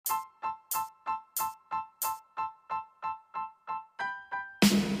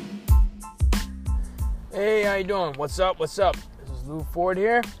Hey, how you doing? What's up? This is Lou Ford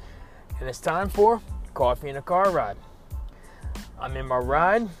here, and it's time for Coffee in a Car Ride. I'm in my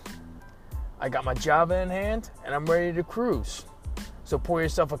ride, I got my Java in hand, and I'm ready to cruise. So pour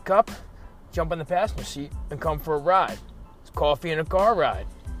yourself a cup, jump in the passenger seat, and come for a ride. It's Coffee in a Car Ride.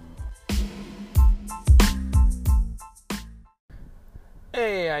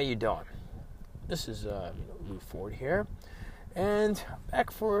 Hey, how you doing? This is Lou Ford here, and back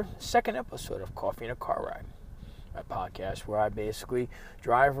for the second episode of Coffee in a Car Ride, my podcast where I basically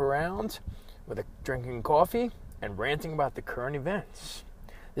drive around with drinking coffee and ranting about the current events.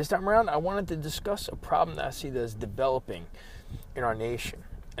 This time around, I wanted to discuss a problem that I see that is developing in our nation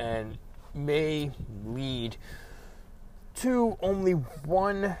and may lead to only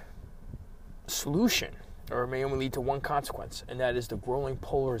one solution, or may only lead to one consequence, and that is the growing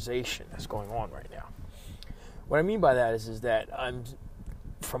polarization that's going on right now. What I mean by that is that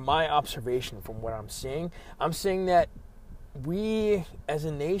from my observation, from what I'm seeing that we as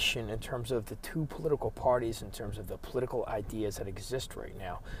a nation, in terms of the two political parties, in terms of the political ideas that exist right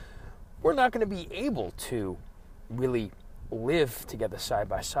now, we're not going to be able to really live together side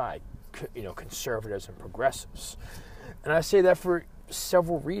by side, conservatives and progressives. And I say that for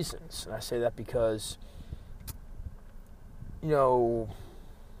several reasons. And I say that because, how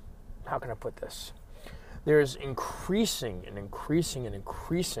can I put this? There's increasing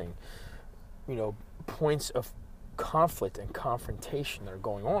points of conflict and confrontation that are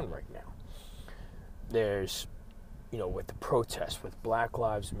going on right now. There's, with the protests, with Black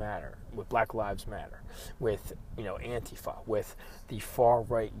Lives Matter, with Antifa, with the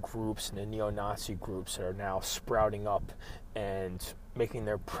far-right groups and the neo-Nazi groups that are now sprouting up and making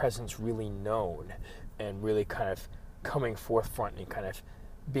their presence really known and really kind of coming forefront and kind of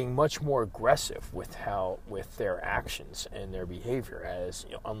being much more aggressive with their actions and their behavior, as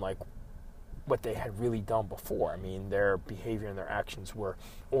unlike what they had really done before. I mean, their behavior and their actions were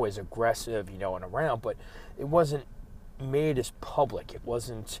always aggressive, and around, but it wasn't made as public. It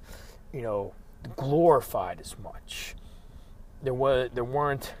wasn't, glorified as much. There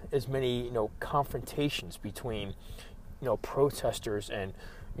weren't as many, confrontations between, protesters and,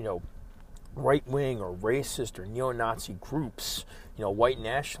 right-wing or racist or neo-Nazi groups, white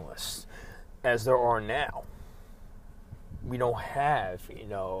nationalists, as there are now. We don't have,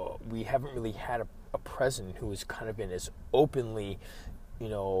 we haven't really had a president who has kind of been as openly,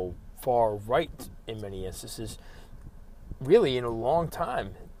 far right in many instances, really in a long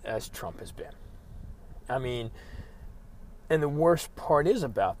time as Trump has been. I mean, and the worst part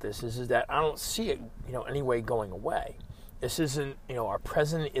about this is that I don't see it, anyway going away. This isn't, our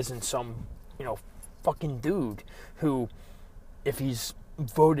president isn't some, fucking dude who, if he's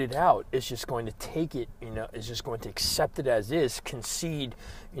voted out, is just going to take it, is just going to accept it as is, concede,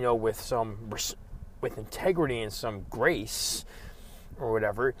 with integrity and some grace or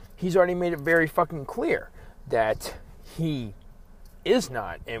whatever. He's already made it very fucking clear that he is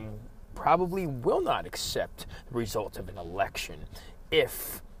not and probably will not accept the result of an election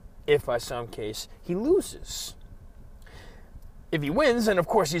if by some case he loses. If he wins, then of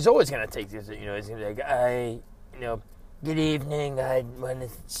course he's always going to take this, he's going to be like, good evening, I want to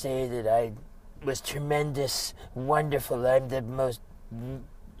say that I was tremendous, wonderful, I'm the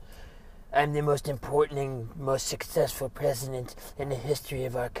most important and most successful president in the history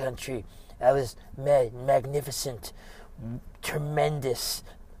of our country. I was magnificent, tremendous,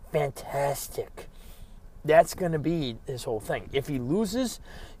 fantastic. That's going to be his whole thing. If he loses,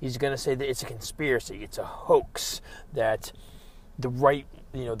 he's going to say that it's a conspiracy, it's a hoax, that the right,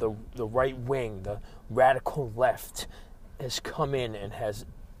 the right wing, the radical left has come in and has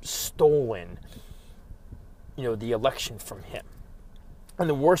stolen, the election from him. And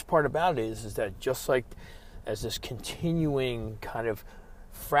the worst part about it is that just like as this continuing kind of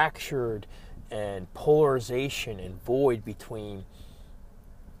fractured and polarization and void between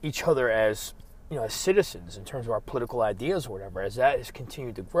each other as, as citizens in terms of our political ideas or whatever, as that has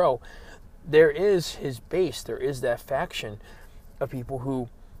continued to grow, there is his base, there is that faction of people who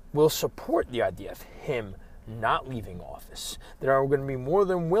will support the idea of him not leaving office, that are going to be more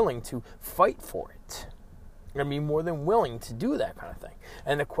than willing to fight for it. They're going to be more than willing to do that kind of thing.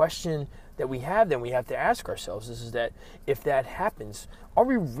 And the question that we have to ask ourselves is that if that happens, are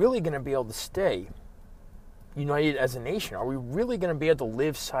we really going to be able to stay united as a nation? Are we really going to be able to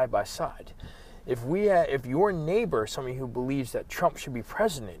live side by side? If your neighbor, somebody who believes that Trump should be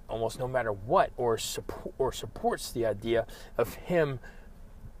president almost no matter what, or supports the idea of him,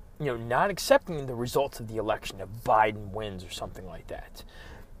 not accepting the results of the election, if Biden wins or something like that,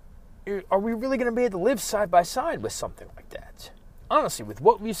 are we really going to be able to live side by side with something like that? Honestly, with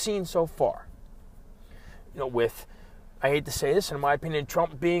what we've seen so far. with, I hate to say this, in my opinion,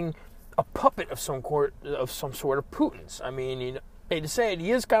 Trump being a puppet of some sort of Putin's. I mean, I hate to say it,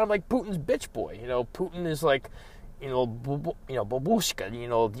 he is kind of like Putin's bitch boy. Putin is like, babushka,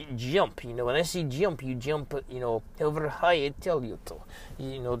 jump. When I say jump, you jump, over high, I tell you to.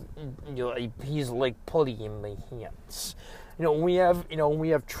 He's like pulling in my hands. We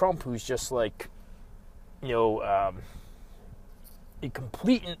have Trump, who's just like, a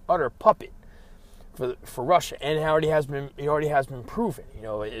complete and utter puppet for Russia, and he already has been proven.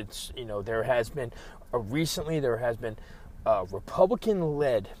 There has been a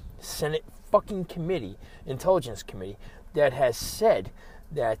Republican-led Senate fucking intelligence committee, that has said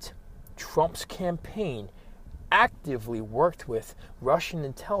that Trump's campaign actively worked with Russian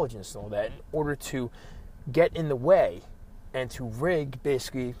intelligence and all that in order to get in the way and to rig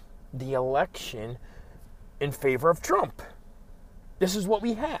basically the election in favor of Trump. This is what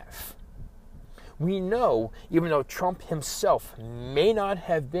we have. We know, even though Trump himself may not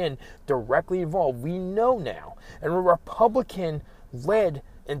have been directly involved, we know now, and a Republican-led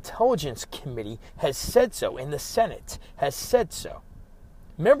intelligence committee has said so, and the Senate has said so.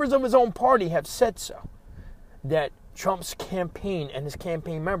 Members of his own party have said so, that Trump's campaign and his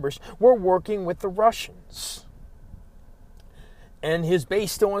campaign members were working with the Russians. And his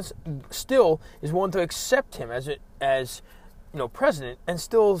base still is willing to accept him as president, and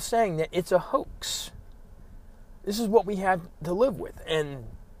still saying that it's a hoax. This is what we have to live with. And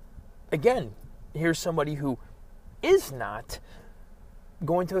again, here's somebody who is not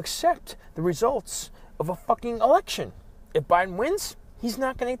going to accept the results of a fucking election. If Biden wins, he's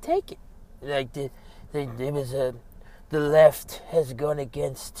not going to take it. Like the left has gone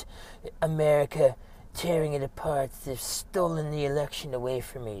against America, tearing it apart. They've stolen the election away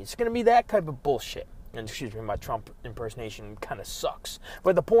from me. It's going to be that type of bullshit. And excuse me, my Trump impersonation kind of sucks.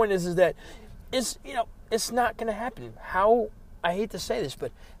 But the point is that it's not going to happen. I hate to say this,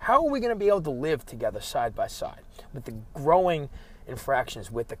 but how are we going to be able to live together side by side with the growing infractions,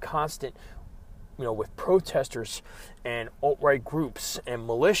 with the constant, with protesters and alt-right groups and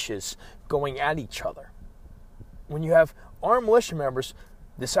militias going at each other? When you have armed militia members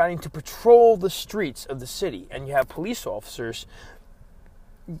deciding to patrol the streets of the city, and you have police officers,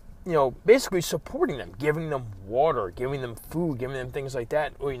 basically supporting them, giving them water, giving them food, giving them things like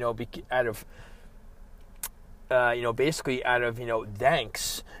that, or, basically out of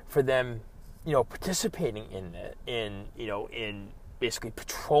thanks for them, participating in basically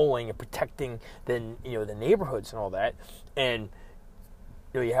patrolling and protecting the neighborhoods and all that. And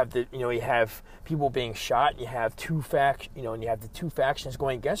you have people being shot, and you have and you have the two factions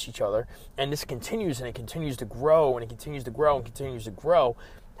going against each other, and this continues, and it continues to grow, and it continues to grow, and continues to grow.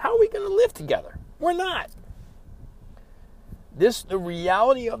 How are we going to live together? We're not. The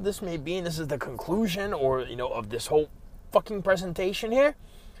reality of this may be, and this is the conclusion, or of this whole fucking presentation here,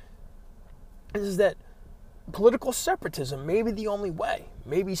 is that political separatism may be the only way.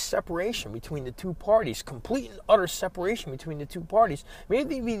 Maybe separation between the two parties, complete and utter separation between the two parties,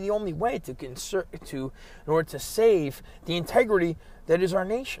 maybe be the only way in order to save the integrity that is our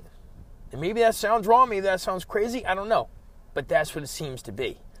nation. And maybe that sounds wrong, maybe that sounds crazy, I don't know. But that's what it seems to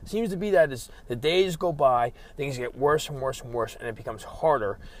be. It seems to be that as the days go by, things get worse and worse and worse, and it becomes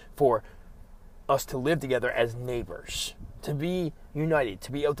harder for us to live together as neighbors, to be united,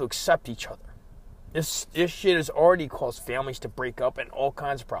 to be able to accept each other. This shit has already caused families to break up and all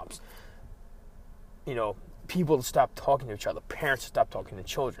kinds of problems. People to stop talking to each other, parents to stop talking to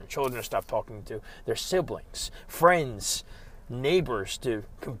children to stop talking to their siblings, friends, neighbors to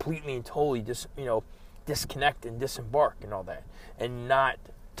completely and totally disconnect and disembark and all that, and not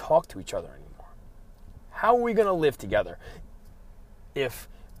talk to each other anymore. How are we going to live together if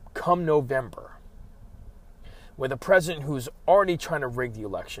come November, with a president who's already trying to rig the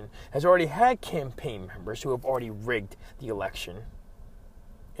election, has already had campaign members who have already rigged the election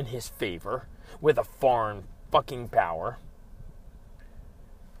in his favor with a foreign fucking power?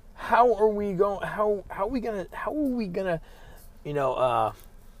 How are we gonna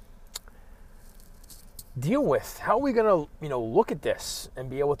deal with? How are we gonna look at this and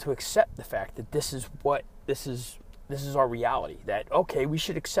be able to accept the fact that this is our reality? That, okay, we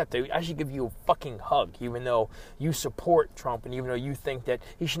should accept it. I should give you a fucking hug, even though you support Trump, and even though you think that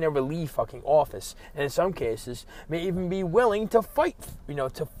he should never leave fucking office, and in some cases may even be willing to fight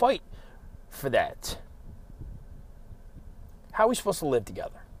for that. How are we supposed to live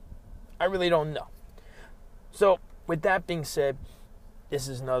together? I really don't know. So, with that being said, this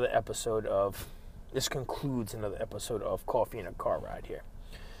concludes another episode of Coffee and a Car Ride here.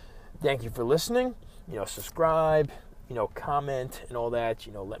 Thank you for listening. Subscribe, comment, and all that.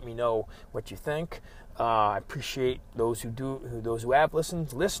 Let me know what you think. I appreciate those who have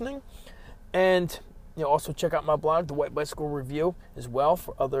listening, and also check out my blog, The White Bicycle Review, as well,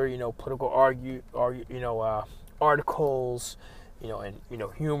 for other political articles, and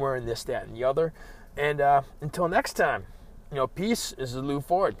humor and this, that, and the other. And until next time, peace. This is Lou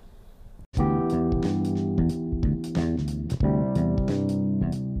Ford.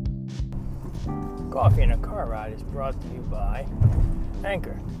 Coffee in a Car Ride is brought to you by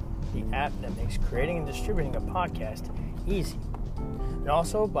Anchor, the app that makes creating and distributing a podcast easy. And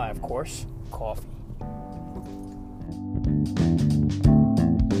also by, of course, coffee.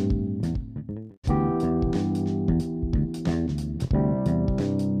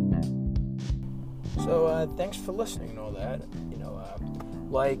 So thanks for listening and all that.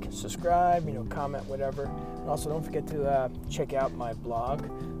 Like, subscribe, comment, whatever. And also don't forget to check out my blog,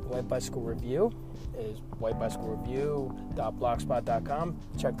 White Bicycle Review. It is whitebicyclereview.blogspot.com.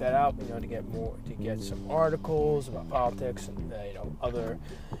 Check that out, to get some articles about politics and other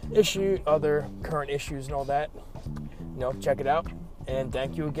current issues and all that. Check it out. And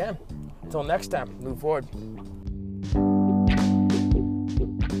thank you again. Until next time, Lou Ford.